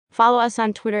Follow us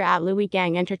on Twitter at Louis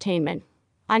Gang Entertainment,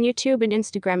 on YouTube and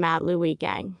Instagram at Louis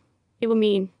Gang. It will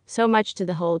mean so much to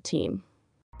the whole team.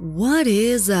 What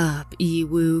is up,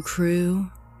 EWU crew?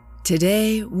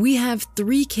 Today, we have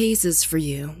 3 cases for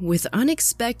you with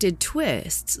unexpected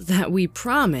twists that we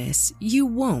promise you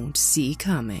won't see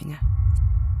coming.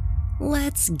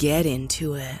 Let's get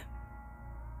into it.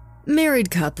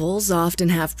 Married couples often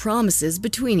have promises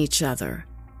between each other.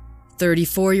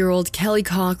 34-year-old Kelly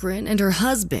Cochran and her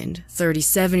husband,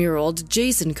 37-year-old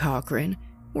Jason Cochran,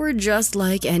 were just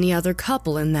like any other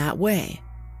couple in that way,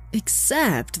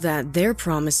 except that their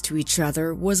promise to each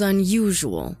other was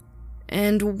unusual,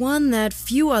 and one that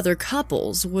few other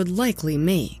couples would likely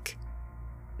make.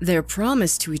 Their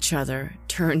promise to each other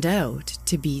turned out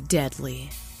to be deadly.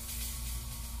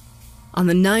 On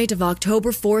the night of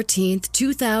October 14th,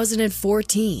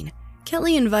 2014,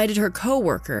 Kelly invited her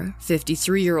co-worker,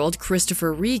 53-year-old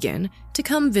Christopher Regan, to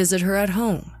come visit her at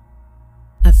home.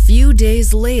 A few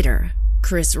days later,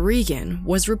 Chris Regan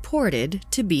was reported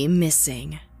to be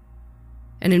missing.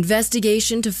 An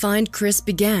investigation to find Chris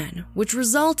began, which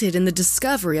resulted in the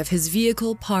discovery of his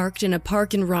vehicle parked in a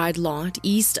park-and-ride lot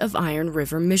east of Iron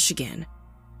River, Michigan.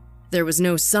 There was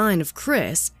no sign of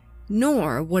Chris,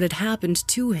 nor what had happened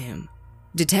to him.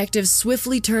 Detectives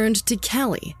swiftly turned to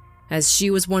Kelly, as she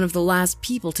was one of the last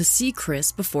people to see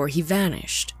Chris before he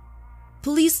vanished.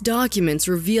 Police documents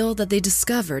reveal that they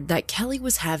discovered that Kelly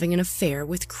was having an affair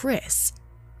with Chris,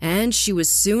 and she was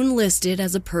soon listed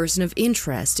as a person of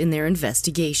interest in their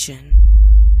investigation.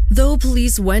 Though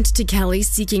police went to Kelly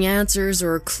seeking answers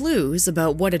or clues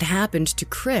about what had happened to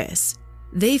Chris,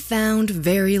 they found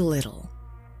very little.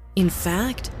 In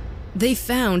fact, they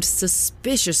found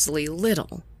suspiciously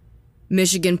little.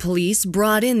 Michigan police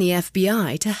brought in the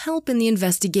FBI to help in the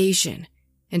investigation,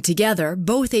 and together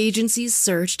both agencies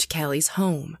searched Kelly's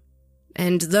home.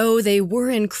 And though they were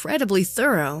incredibly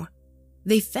thorough,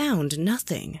 they found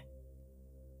nothing.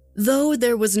 Though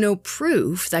there was no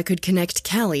proof that could connect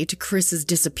Kelly to Chris's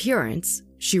disappearance,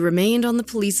 she remained on the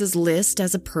police's list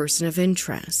as a person of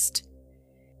interest.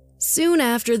 Soon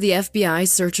after the FBI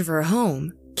search of her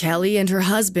home, Kelly and her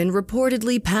husband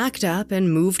reportedly packed up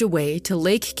and moved away to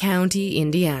Lake County,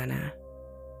 Indiana.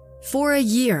 For a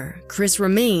year, Chris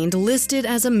remained listed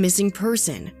as a missing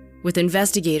person, with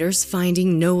investigators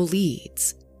finding no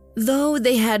leads. Though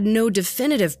they had no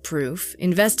definitive proof,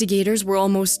 investigators were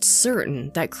almost certain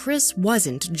that Chris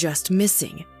wasn't just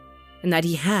missing, and that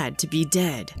he had to be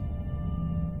dead.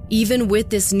 Even with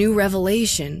this new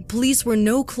revelation, police were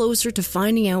no closer to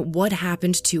finding out what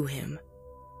happened to him.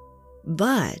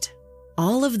 But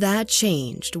all of that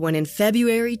changed when in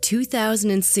February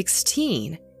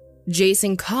 2016,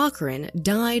 Jason Cochran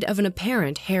died of an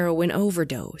apparent heroin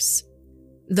overdose.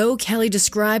 Though Kelly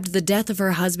described the death of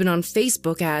her husband on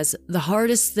Facebook as the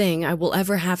hardest thing I will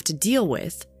ever have to deal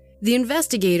with, the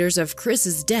investigators of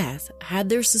Chris's death had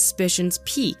their suspicions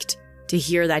piqued to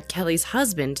hear that Kelly's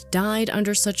husband died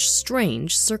under such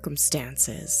strange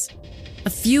circumstances.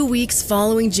 A few weeks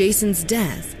following Jason's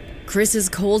death, Chris's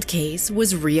cold case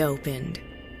was reopened.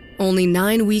 Only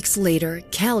 9 weeks later,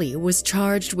 Kelly was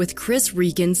charged with Chris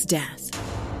Regan's death.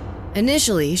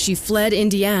 Initially, she fled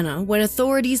Indiana when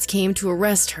authorities came to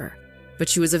arrest her, but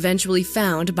she was eventually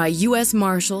found by U.S.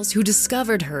 Marshals who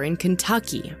discovered her in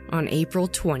Kentucky on April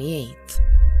 28th.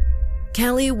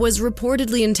 Kelly was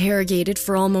reportedly interrogated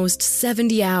for almost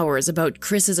 70 hours about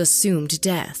Chris's assumed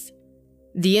death.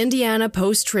 The Indiana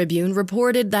Post-Tribune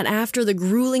reported that after the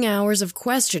grueling hours of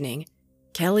questioning,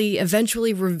 Kelly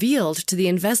eventually revealed to the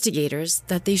investigators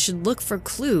that they should look for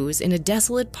clues in a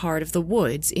desolate part of the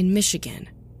woods in Michigan.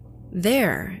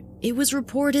 There, it was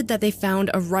reported that they found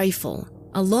a rifle,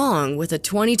 along with a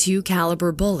 .22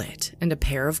 caliber bullet and a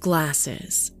pair of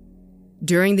glasses.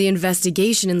 During the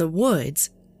investigation in the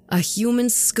woods, a human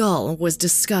skull was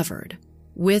discovered,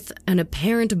 with an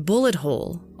apparent bullet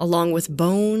hole along with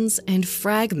bones and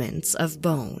fragments of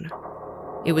bone.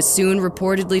 It was soon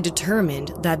reportedly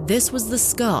determined that this was the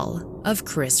skull of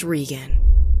Chris Regan.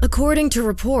 According to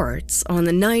reports, on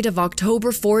the night of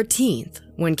October 14th,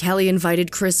 when Kelly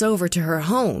invited Chris over to her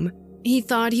home, he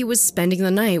thought he was spending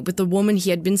the night with the woman he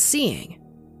had been seeing.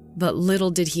 But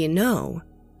little did he know,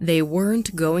 they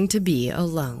weren't going to be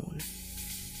alone.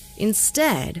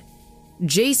 Instead,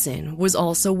 Jason was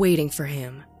also waiting for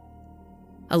him.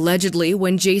 Allegedly,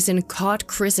 when Jason caught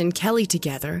Chris and Kelly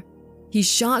together, he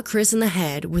shot Chris in the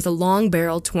head with a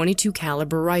long-barreled .22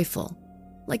 caliber rifle,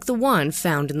 like the one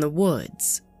found in the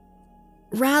woods.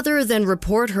 Rather than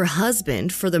report her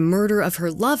husband for the murder of her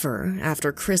lover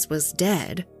after Chris was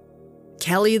dead,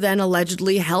 Kelly then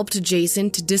allegedly helped Jason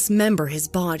to dismember his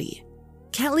body,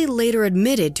 Kelly later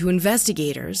admitted to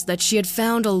investigators that she had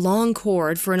found a long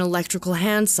cord for an electrical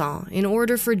handsaw in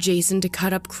order for Jason to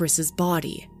cut up Chris's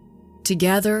body.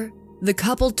 Together, the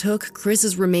couple took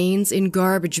Chris's remains in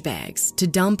garbage bags to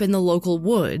dump in the local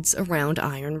woods around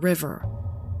Iron River.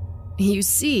 You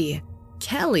see,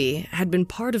 Kelly had been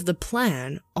part of the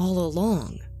plan all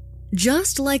along.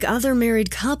 Just like other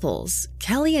married couples,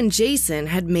 Kelly and Jason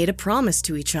had made a promise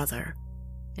to each other.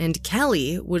 And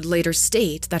Kelly would later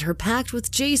state that her pact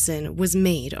with Jason was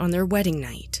made on their wedding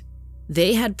night.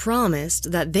 They had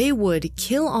promised that they would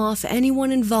kill off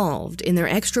anyone involved in their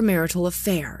extramarital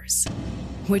affairs,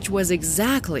 which was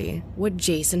exactly what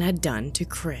Jason had done to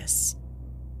Chris.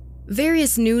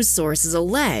 Various news sources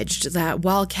alleged that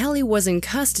while Kelly was in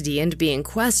custody and being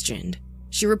questioned,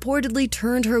 she reportedly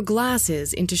turned her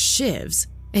glasses into shivs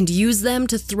and used them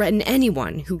to threaten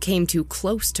anyone who came too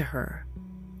close to her.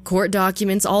 Court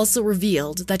documents also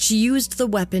revealed that she used the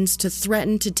weapons to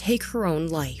threaten to take her own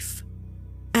life.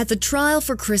 At the trial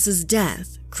for Chris's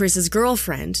death, Chris's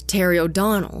girlfriend, Terry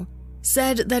O'Donnell,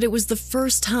 said that it was the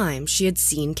first time she had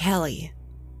seen Kelly.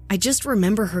 "I just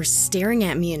remember her staring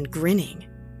at me and grinning,"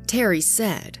 Terry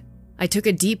said. "I took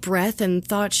a deep breath and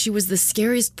thought she was the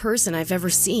scariest person I've ever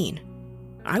seen.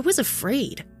 I was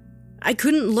afraid. I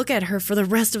couldn't look at her for the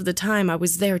rest of the time I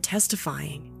was there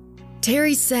testifying."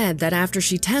 Terry said that after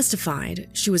she testified,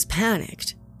 she was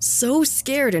panicked, so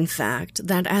scared in fact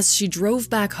that as she drove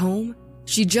back home,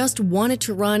 she just wanted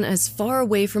to run as far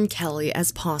away from Kelly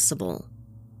as possible.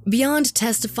 Beyond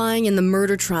testifying in the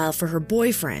murder trial for her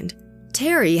boyfriend,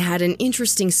 Terry had an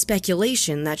interesting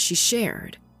speculation that she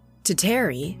shared. To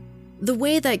Terry, the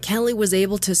way that Kelly was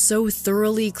able to so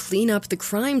thoroughly clean up the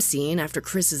crime scene after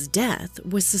Chris's death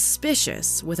was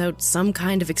suspicious without some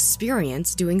kind of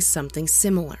experience doing something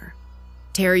similar.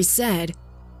 Terry said,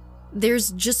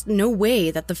 "There's just no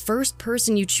way that the first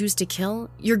person you choose to kill,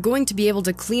 you're going to be able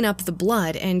to clean up the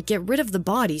blood and get rid of the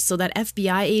body so that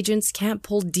FBI agents can't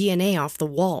pull DNA off the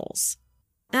walls."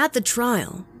 At the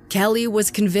trial, Kelly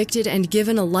was convicted and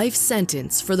given a life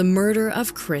sentence for the murder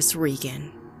of Chris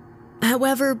Regan.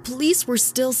 However, police were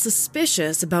still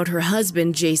suspicious about her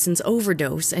husband Jason's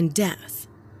overdose and death.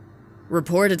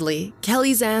 Reportedly,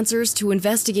 Kelly's answers to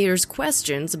investigators'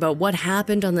 questions about what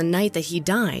happened on the night that he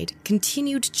died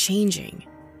continued changing.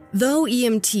 Though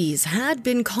EMTs had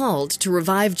been called to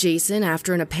revive Jason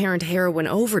after an apparent heroin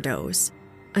overdose,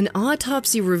 an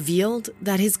autopsy revealed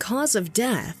that his cause of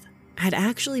death had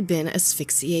actually been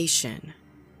asphyxiation.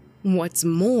 What's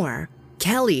more,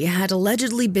 Kelly had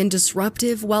allegedly been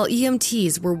disruptive while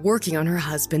EMTs were working on her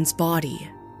husband's body.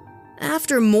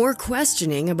 After more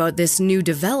questioning about this new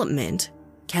development,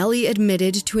 Kelly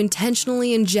admitted to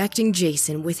intentionally injecting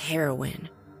Jason with heroin.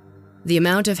 The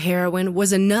amount of heroin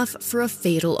was enough for a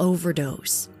fatal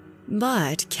overdose,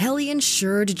 but Kelly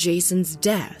ensured Jason's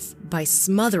death by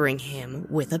smothering him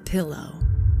with a pillow.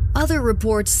 Other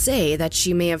reports say that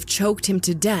she may have choked him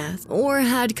to death or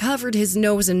had covered his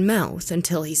nose and mouth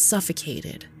until he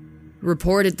suffocated.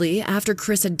 Reportedly, after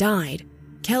Chris had died,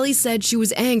 Kelly said she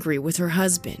was angry with her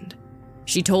husband.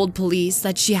 She told police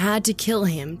that she had to kill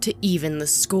him to even the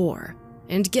score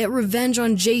and get revenge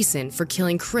on Jason for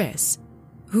killing Chris,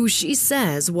 who she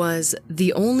says was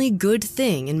the only good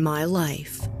thing in my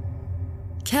life.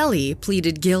 Kelly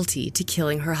pleaded guilty to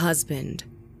killing her husband.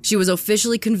 She was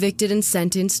officially convicted and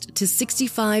sentenced to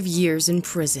 65 years in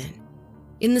prison.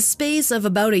 In the space of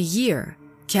about a year,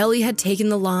 Kelly had taken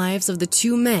the lives of the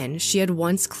two men she had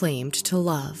once claimed to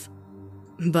love.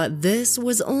 But this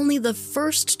was only the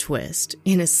first twist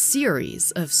in a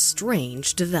series of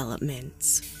strange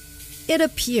developments. It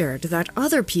appeared that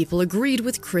other people agreed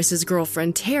with Chris's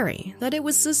girlfriend Terry that it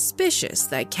was suspicious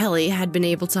that Kelly had been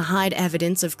able to hide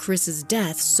evidence of Chris's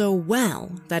death so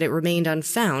well that it remained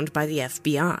unfound by the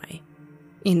FBI.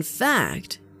 In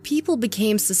fact, people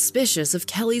became suspicious of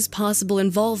Kelly's possible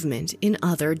involvement in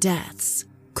other deaths.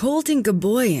 Colton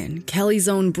Gaboyan, Kelly's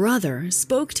own brother,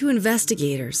 spoke to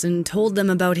investigators and told them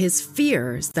about his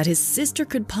fears that his sister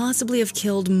could possibly have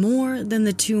killed more than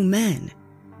the two men.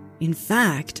 In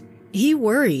fact, he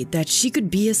worried that she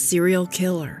could be a serial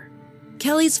killer.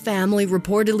 Kelly's family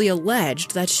reportedly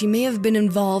alleged that she may have been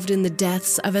involved in the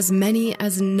deaths of as many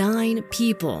as 9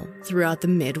 people throughout the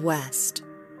Midwest.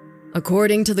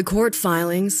 According to the court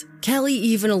filings, Kelly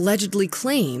even allegedly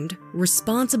claimed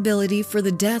responsibility for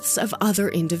the deaths of other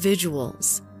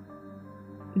individuals.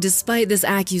 Despite this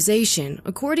accusation,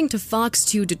 according to Fox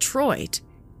 2 Detroit,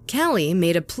 Kelly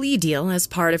made a plea deal as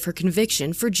part of her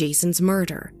conviction for Jason's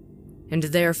murder, and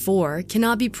therefore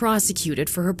cannot be prosecuted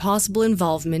for her possible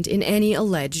involvement in any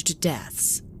alleged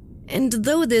deaths. And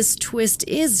though this twist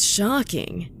is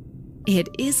shocking, it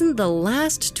isn't the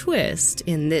last twist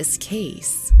in this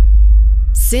case.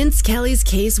 Since Kelly's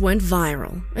case went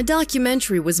viral, a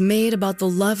documentary was made about the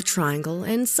love triangle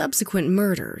and subsequent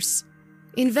murders.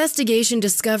 Investigation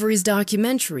Discovery's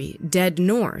documentary, Dead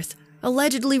North,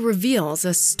 allegedly reveals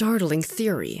a startling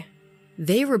theory.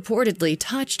 They reportedly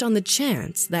touched on the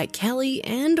chance that Kelly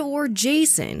and/or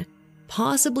Jason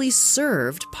possibly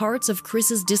served parts of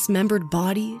Chris's dismembered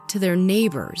body to their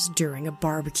neighbors during a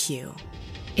barbecue.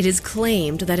 It is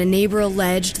claimed that a neighbor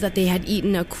alleged that they had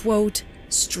eaten a, quote,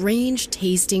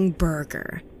 strange-tasting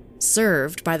burger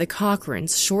served by the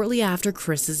Cochrans shortly after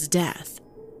Chris's death,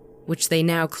 which they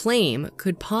now claim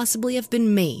could possibly have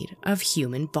been made of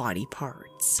human body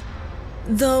parts.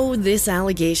 Though this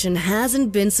allegation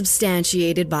hasn't been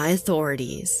substantiated by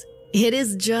authorities, it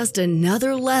is just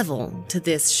another level to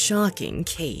this shocking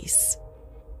case.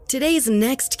 Today's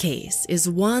next case is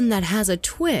one that has a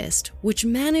twist which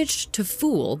managed to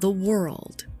fool the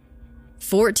world.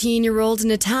 14-year-old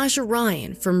Natasha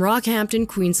Ryan from Rockhampton,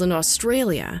 Queensland,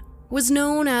 Australia, was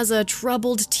known as a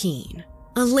troubled teen.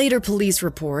 A later police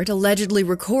report allegedly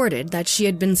recorded that she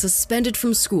had been suspended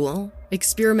from school,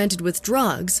 experimented with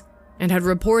drugs, and had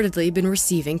reportedly been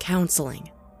receiving counseling.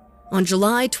 On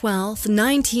July 12,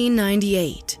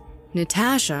 1998,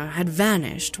 Natasha had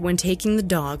vanished when taking the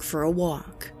dog for a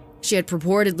walk. She had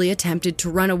purportedly attempted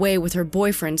to run away with her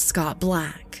boyfriend, Scott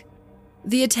Black.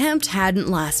 The attempt hadn't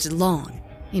lasted long.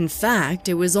 In fact,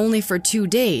 it was only for 2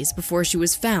 days before she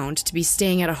was found to be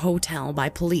staying at a hotel by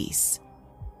police.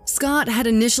 Scott had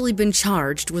initially been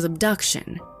charged with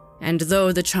abduction, and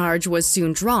though the charge was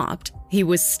soon dropped, he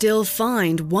was still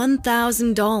fined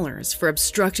 $1,000 for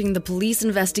obstructing the police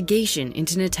investigation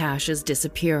into Natasha's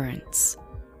disappearance.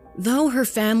 Though her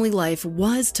family life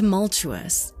was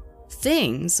tumultuous,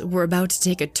 things were about to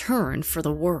take a turn for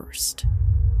the worst.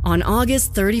 On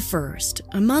August 31st,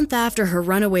 a month after her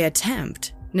runaway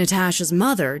attempt, Natasha's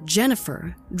mother,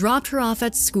 Jennifer, dropped her off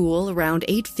at school around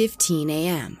 8:15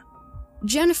 a.m.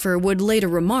 Jennifer would later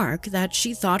remark that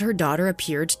she thought her daughter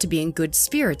appeared to be in good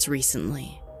spirits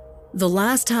recently. The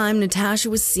last time Natasha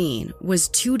was seen was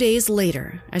 2 days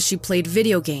later as she played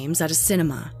video games at a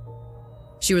cinema.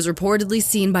 She was reportedly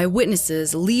seen by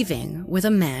witnesses leaving with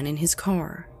a man in his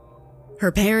car.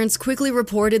 Her parents quickly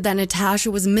reported that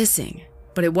Natasha was missing,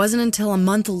 but it wasn't until a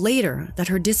month later that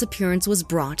her disappearance was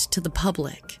brought to the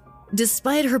public.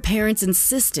 Despite her parents'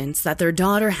 insistence that their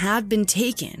daughter had been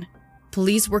taken,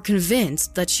 police were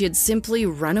convinced that she had simply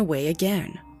run away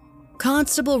again.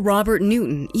 Constable Robert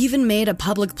Newton even made a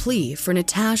public plea for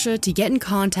Natasha to get in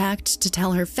contact to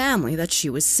tell her family that she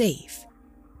was safe.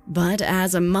 But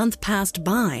as a month passed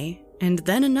by, and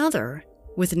then another,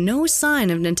 with no sign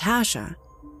of Natasha,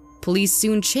 police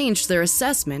soon changed their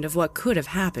assessment of what could have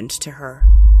happened to her.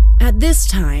 At this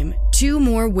time, 2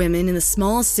 more women in the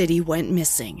small city went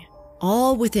missing,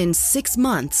 all within 6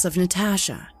 months of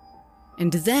Natasha.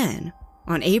 And then,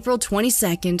 on April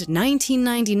 22nd,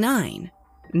 1999,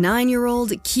 9-year-old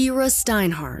Kira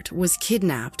Steinhardt was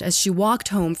kidnapped as she walked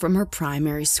home from her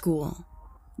primary school.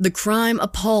 The crime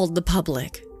appalled the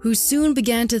public, who soon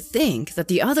began to think that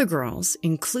the other girls,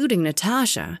 including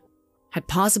Natasha, had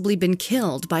possibly been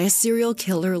killed by a serial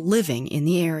killer living in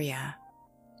the area.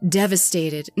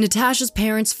 Devastated, Natasha's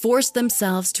parents forced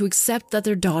themselves to accept that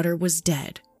their daughter was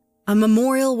dead. A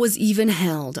memorial was even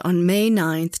held on May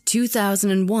 9th,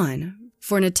 2001,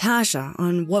 for Natasha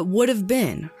on what would have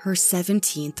been her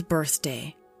 17th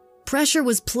birthday. Pressure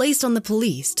was placed on the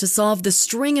police to solve the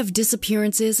string of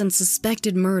disappearances and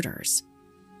suspected murders.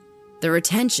 Their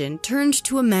attention turned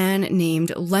to a man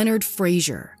named Leonard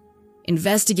Frazier.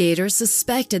 Investigators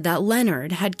suspected that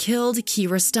Leonard had killed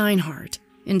Kira Steinhardt,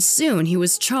 and soon he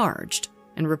was charged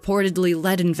and reportedly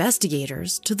led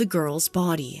investigators to the girl's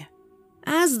body.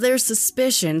 As their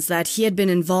suspicions that he had been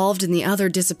involved in the other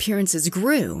disappearances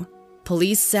grew,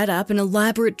 police set up an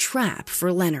elaborate trap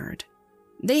for Leonard.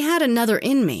 They had another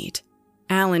inmate,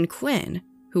 Alan Quinn,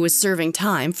 who was serving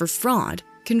time for fraud,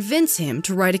 convince him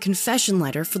to write a confession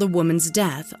letter for the woman's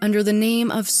death under the name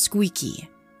of Squeaky.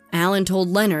 Alan told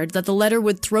Leonard that the letter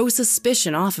would throw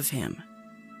suspicion off of him.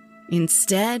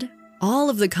 Instead, all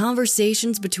of the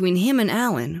conversations between him and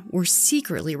Alan were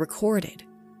secretly recorded,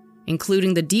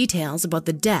 including the details about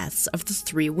the deaths of the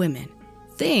 3 women,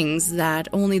 things that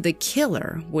only the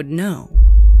killer would know.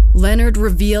 Leonard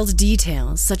revealed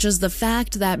details such as the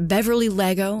fact that Beverly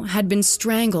Lego had been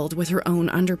strangled with her own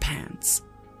underpants,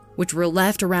 which were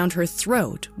left around her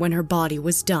throat when her body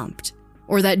was dumped,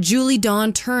 or that Julie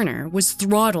Dawn Turner was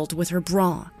throttled with her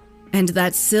bra, and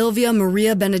that Sylvia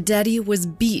Maria Benedetti was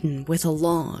beaten with a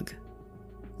log.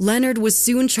 Leonard was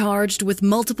soon charged with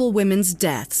multiple women's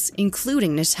deaths,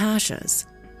 including Natasha's,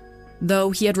 though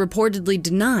he had reportedly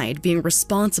denied being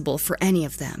responsible for any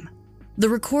of them. The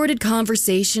recorded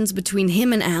conversations between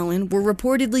him and Allen were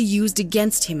reportedly used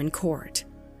against him in court.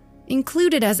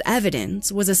 Included as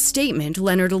evidence was a statement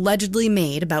Leonard allegedly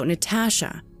made about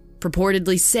Natasha,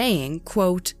 purportedly saying,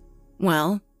 quote,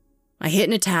 "Well, I hit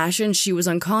Natasha and she was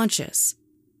unconscious.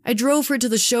 I drove her to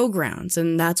the showgrounds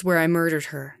and that's where I murdered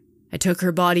her. I took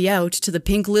her body out to the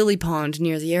pink lily pond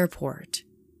near the airport."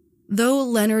 Though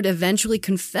Leonard eventually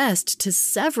confessed to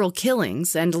several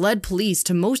killings and led police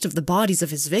to most of the bodies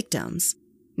of his victims,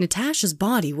 Natasha's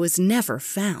body was never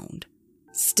found.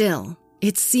 Still,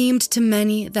 it seemed to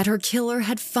many that her killer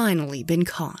had finally been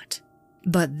caught.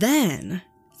 But then,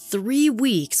 3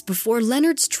 weeks before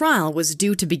Leonard's trial was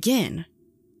due to begin,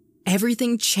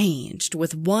 everything changed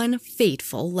with one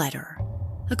fateful letter.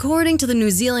 According to the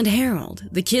New Zealand Herald,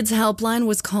 the kids' helpline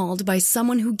was called by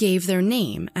someone who gave their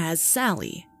name as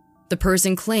Sally. The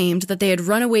person claimed that they had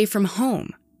run away from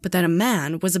home, but that a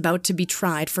man was about to be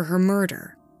tried for her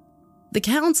murder. The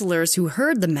counselors who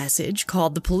heard the message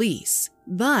called the police,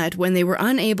 but when they were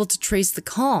unable to trace the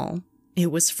call,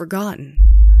 it was forgotten.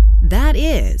 That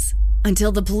is,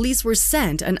 until the police were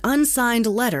sent an unsigned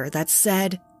letter that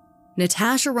said,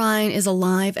 "Natasha Ryan is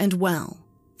alive and well."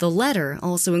 The letter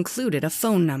also included a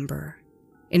phone number.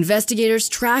 Investigators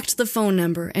tracked the phone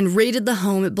number and raided the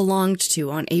home it belonged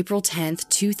to on April 10th,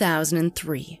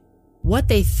 2003. What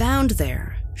they found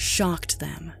there shocked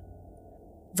them.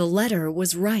 The letter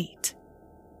was right.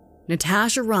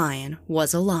 Natasha Ryan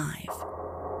was alive.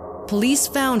 Police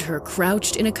found her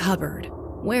crouched in a cupboard,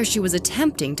 where she was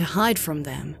attempting to hide from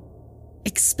them.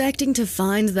 Expecting to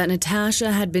find that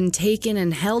Natasha had been taken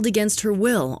and held against her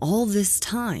will all this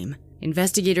time,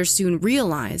 investigators soon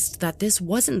realized that this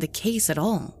wasn't the case at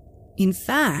all. In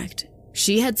fact,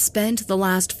 she had spent the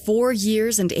last 4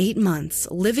 years and 8 months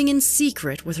living in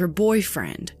secret with her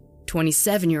boyfriend,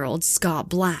 27-year-old Scott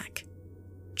Black,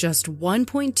 just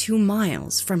 1.2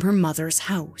 miles from her mother's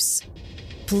house.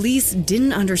 Police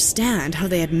didn't understand how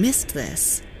they had missed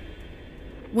this.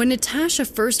 When Natasha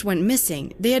first went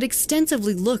missing, they had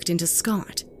extensively looked into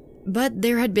Scott, but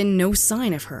there had been no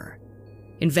sign of her.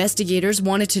 Investigators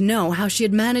wanted to know how she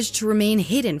had managed to remain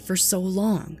hidden for so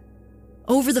long.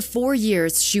 Over the 4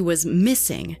 years she was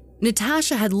missing,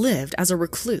 Natasha had lived as a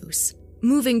recluse,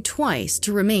 moving twice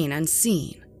to remain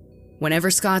unseen. Whenever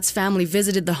Scott's family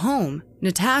visited the home,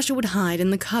 Natasha would hide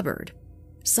in the cupboard,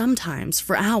 sometimes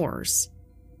for hours.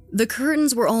 The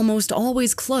curtains were almost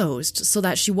always closed so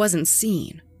that she wasn't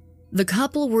seen. The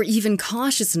couple were even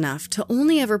cautious enough to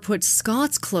only ever put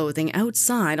Scott's clothing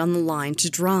outside on the line to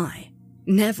dry.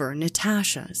 Never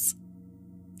Natasha's.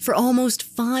 For almost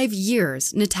 5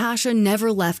 years, Natasha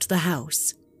never left the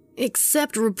house,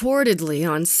 except reportedly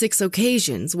on 6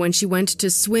 occasions when she went to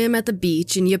swim at the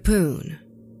beach in Yeppoon.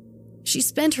 She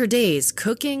spent her days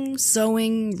cooking,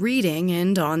 sewing, reading,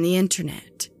 and on the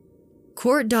internet.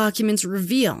 Court documents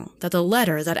reveal that the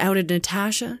letter that outed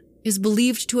Natasha is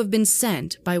believed to have been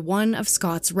sent by one of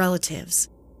Scott's relatives,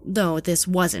 though this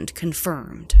wasn't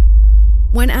confirmed.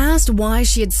 When asked why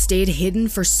she had stayed hidden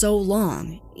for so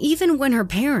long, even when her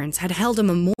parents had held a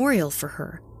memorial for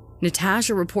her,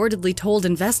 Natasha reportedly told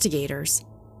investigators,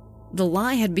 the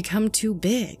lie had become too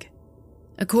big.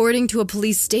 According to a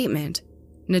police statement,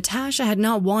 Natasha had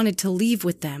not wanted to leave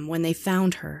with them when they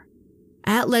found her.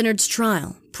 At Leonard's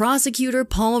trial, prosecutor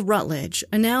Paul Rutledge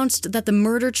announced that the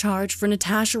murder charge for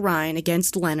Natasha Ryan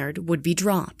against Leonard would be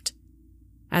dropped,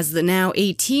 as the now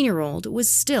 18-year-old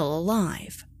was still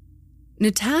alive.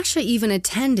 Natasha even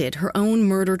attended her own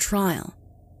murder trial,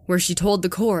 where she told the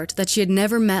court that she had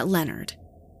never met Leonard,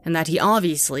 and that he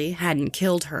obviously hadn't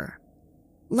killed her.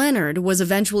 Leonard was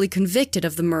eventually convicted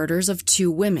of the murders of 2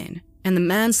 women and the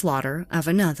manslaughter of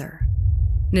another.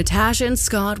 Natasha and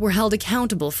Scott were held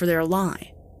accountable for their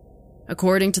lie.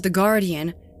 According to The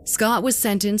Guardian, Scott was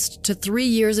sentenced to 3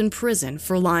 years in prison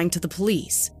for lying to the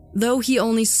police, though he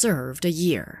only served a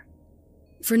year.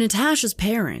 For Natasha's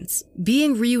parents,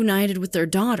 being reunited with their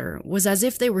daughter was as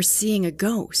if they were seeing a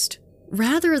ghost.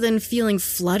 Rather than feeling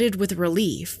flooded with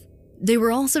relief, they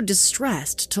were also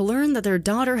distressed to learn that their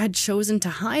daughter had chosen to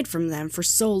hide from them for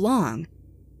so long,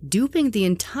 duping the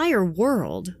entire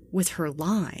world with her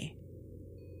lie.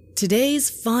 Today's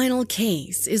final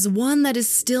case is one that is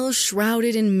still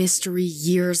shrouded in mystery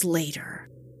years later.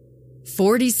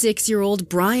 46-year-old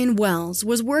Brian Wells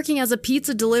was working as a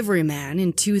pizza delivery man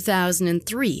in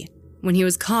 2003 when he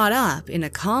was caught up in a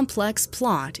complex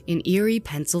plot in Erie,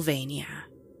 Pennsylvania.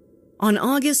 On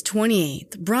August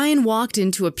 28th, Brian walked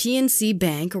into a PNC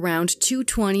bank around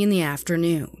 2:20 in the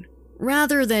afternoon.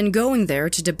 Rather than going there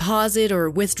to deposit or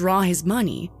withdraw his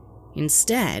money,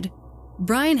 instead,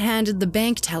 Brian handed the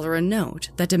bank teller a note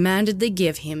that demanded they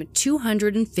give him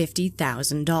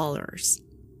 $250,000.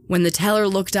 When the teller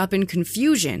looked up in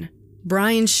confusion,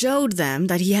 Brian showed them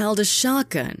that he held a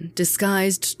shotgun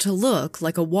disguised to look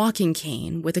like a walking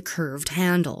cane with a curved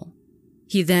handle.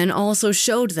 He then also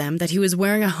showed them that he was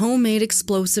wearing a homemade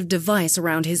explosive device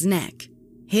around his neck,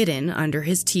 hidden under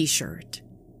his t-shirt.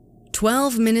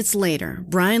 12 minutes later,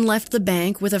 Brian left the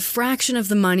bank with a fraction of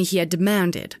the money he had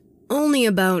demanded, only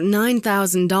about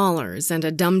 $9,000 and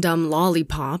a dum-dum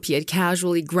lollipop he had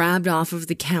casually grabbed off of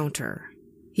the counter.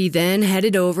 He then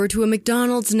headed over to a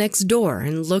McDonald's next door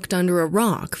and looked under a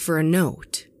rock for a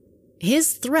note.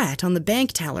 His threat on the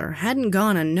bank teller hadn't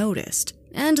gone unnoticed,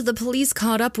 and the police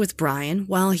caught up with Brian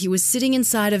while he was sitting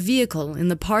inside a vehicle in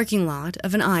the parking lot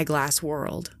of an Eyeglass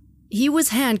World. He was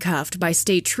handcuffed by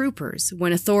state troopers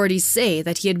when authorities say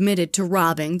that he admitted to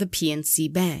robbing the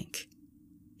PNC Bank.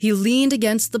 He leaned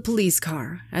against the police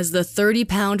car as the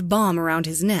 30-pound bomb around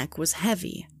his neck was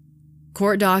heavy.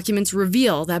 Court documents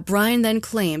reveal that Brian then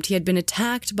claimed he had been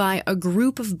attacked by a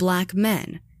group of black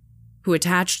men who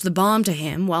attached the bomb to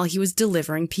him while he was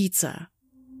delivering pizza.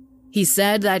 He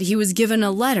said that he was given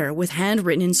a letter with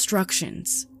handwritten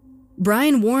instructions.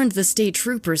 Brian warned the state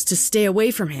troopers to stay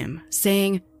away from him,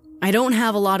 saying, "I don't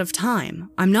have a lot of time.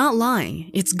 I'm not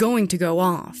lying. It's going to go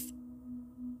off."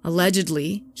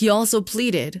 Allegedly, he also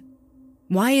pleaded,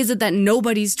 "Why is it that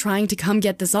nobody's trying to come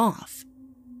get this off?"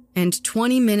 And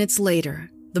 20 minutes later,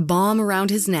 the bomb around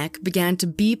his neck began to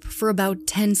beep for about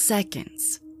 10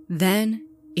 seconds. Then,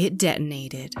 it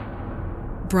detonated.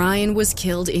 Brian was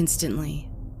killed instantly.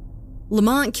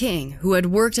 Lamont King, who had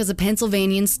worked as a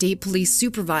Pennsylvania State Police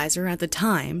supervisor at the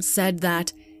time, said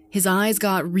that his eyes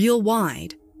got real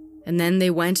wide, and then they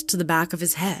went to the back of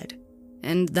his head,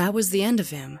 and that was the end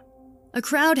of him. A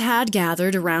crowd had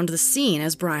gathered around the scene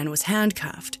as Brian was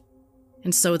handcuffed,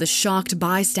 and so the shocked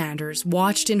bystanders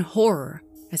watched in horror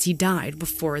as he died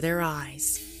before their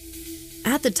eyes.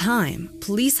 At the time,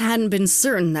 police hadn't been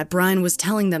certain that Brian was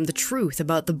telling them the truth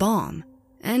about the bomb,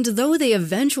 and though they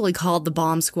eventually called the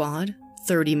bomb squad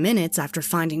 30 minutes after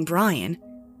finding Brian,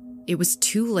 it was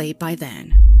too late by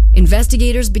then.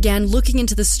 Investigators began looking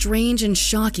into the strange and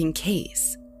shocking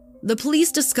case. The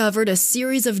police discovered a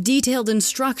series of detailed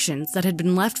instructions that had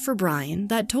been left for Brian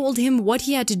that told him what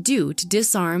he had to do to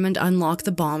disarm and unlock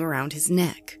the bomb around his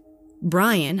neck.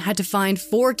 Brian had to find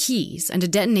 4 keys and a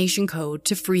detonation code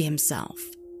to free himself.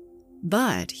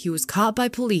 But he was caught by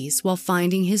police while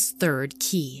finding his 3rd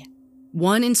key.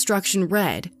 One instruction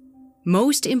read,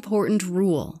 "Most important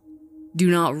rule: do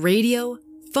not radio,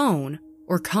 phone,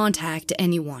 or contact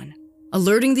anyone.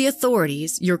 Alerting the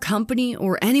authorities, your company,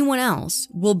 or anyone else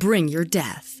will bring your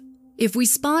death. If we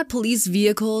spot police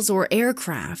vehicles or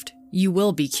aircraft, you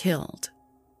will be killed."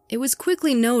 It was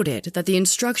quickly noted that the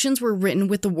instructions were written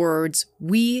with the words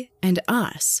 "we" and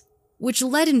 "us," which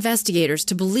led investigators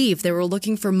to believe they were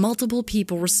looking for multiple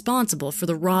people responsible for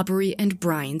the robbery and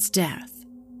Brian's death.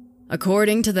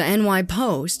 According to the NY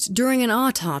Post, during an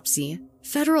autopsy,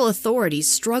 federal authorities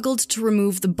struggled to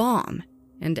remove the bomb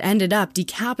and ended up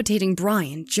decapitating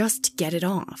Brian just to get it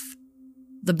off.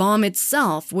 The bomb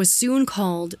itself was soon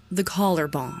called the collar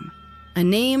bomb, a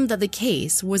name that the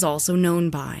case was also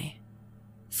known by.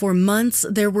 For months,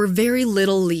 there were very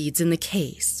little leads in the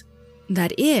case.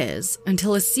 That is,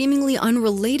 until a seemingly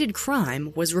unrelated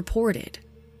crime was reported.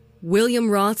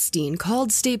 William Rothstein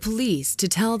called state police to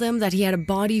tell them that he had a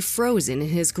body frozen in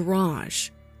his garage.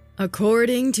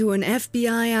 According to an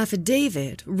FBI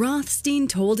affidavit, Rothstein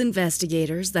told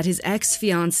investigators that his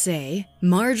ex-fiancée,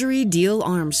 Marjorie Deal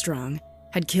Armstrong,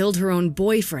 had killed her own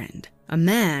boyfriend, a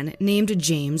man named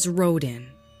James Roden.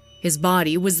 His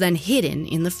body was then hidden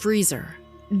in the freezer.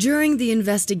 During the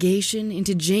investigation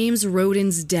into James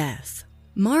Roden's death,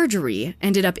 Marjorie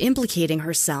ended up implicating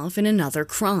herself in another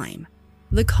crime,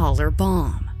 the collar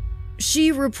bomb.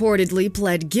 She reportedly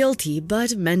pled guilty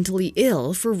but mentally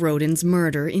ill for Roden's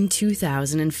murder in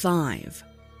 2005.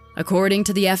 According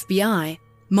to the FBI,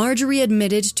 Marjorie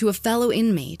admitted to a fellow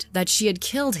inmate that she had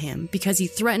killed him because he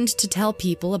threatened to tell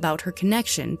people about her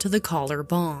connection to the collar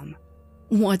bomb.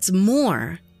 What's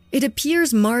more, it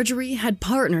appears Marjorie had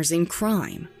partners in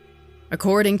crime.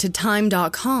 According to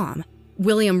Time.com,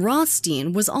 William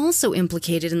Rothstein was also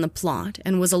implicated in the plot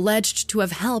and was alleged to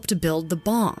have helped build the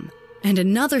bomb. And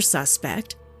another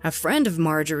suspect, a friend of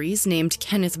Marjorie's named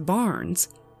Kenneth Barnes,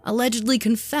 allegedly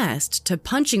confessed to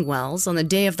punching Wells on the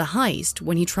day of the heist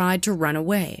when he tried to run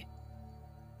away.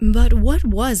 But what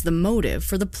was the motive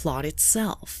for the plot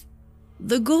itself?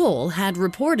 The goal had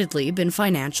reportedly been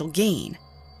financial gain.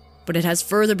 but it has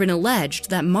further been alleged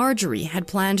that Marjorie had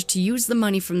planned to use the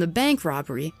money from the bank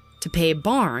robbery to pay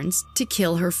Barnes to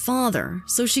kill her father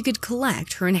so she could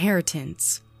collect her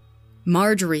inheritance.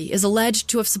 Marjorie is alleged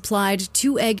to have supplied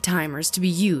 2 egg timers to be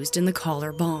used in the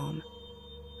collar bomb.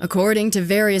 According to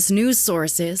various news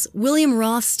sources, William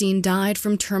Rothstein died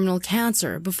from terminal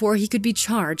cancer before he could be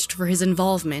charged for his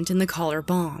involvement in the collar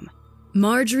bomb.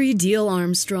 Marjorie Diehl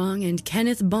Armstrong and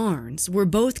Kenneth Barnes were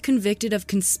both convicted of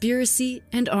conspiracy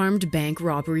and armed bank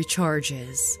robbery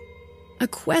charges. A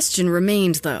question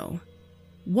remained, though.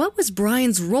 What was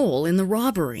Brian's role in the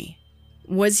robbery?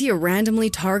 Was he a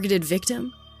randomly targeted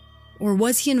victim? Or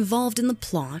was he involved in the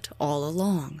plot all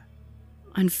along?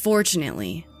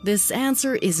 Unfortunately, this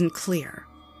answer isn't clear.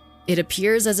 It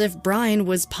appears as if Brian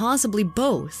was possibly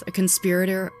both a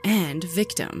conspirator and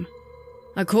victim.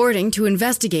 According to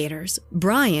investigators,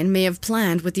 Brian may have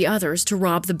planned with the others to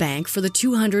rob the bank for the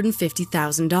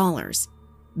 $250,000,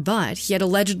 but he had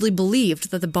allegedly believed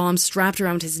that the bomb strapped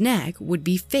around his neck would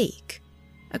be fake.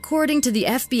 According to the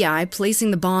FBI,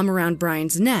 placing the bomb around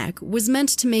Brian's neck was meant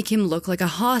to make him look like a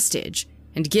hostage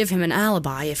and give him an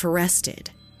alibi if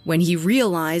arrested. When he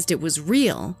realized it was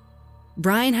real,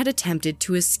 Brian had attempted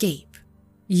to escape.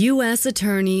 U.S.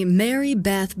 Attorney Mary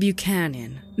Beth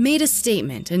Buchanan made a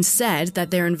statement and said that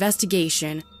their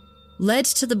investigation led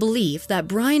to the belief that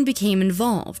Brian became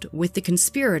involved with the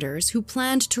conspirators who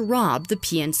planned to rob the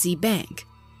PNC Bank,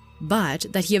 but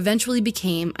that he eventually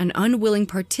became an unwilling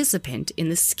participant in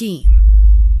the scheme.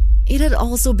 It had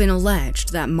also been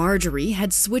alleged that Marjorie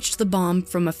had switched the bomb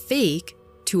from a fake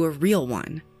to a real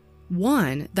one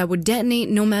that would detonate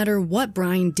no matter what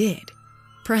Brian did,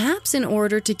 perhaps in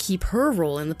order to keep her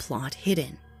role in the plot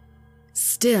hidden.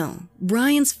 Still,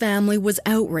 Brian's family was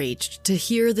outraged to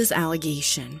hear this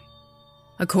allegation.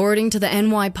 According to the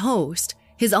NY Post,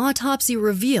 his autopsy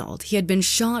revealed he had been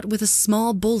shot with a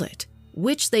small bullet,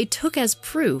 which they took as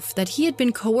proof that he had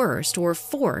been coerced or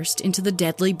forced into the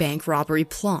deadly bank robbery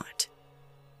plot.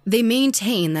 They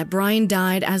maintain that Brian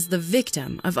died as the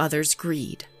victim of others'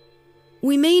 greed.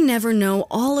 We may never know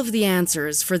all of the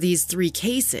answers for these 3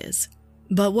 cases,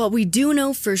 but what we do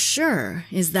know for sure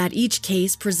is that each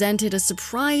case presented a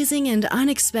surprising and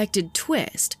unexpected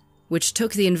twist, which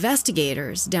took the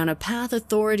investigators down a path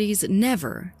authorities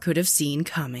never could have seen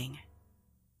coming.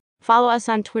 Follow us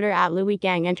on Twitter at Louis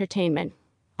Gang Entertainment,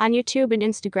 on YouTube and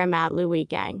Instagram at Louis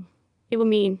Gang. It will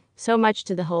mean so much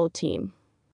to the whole team.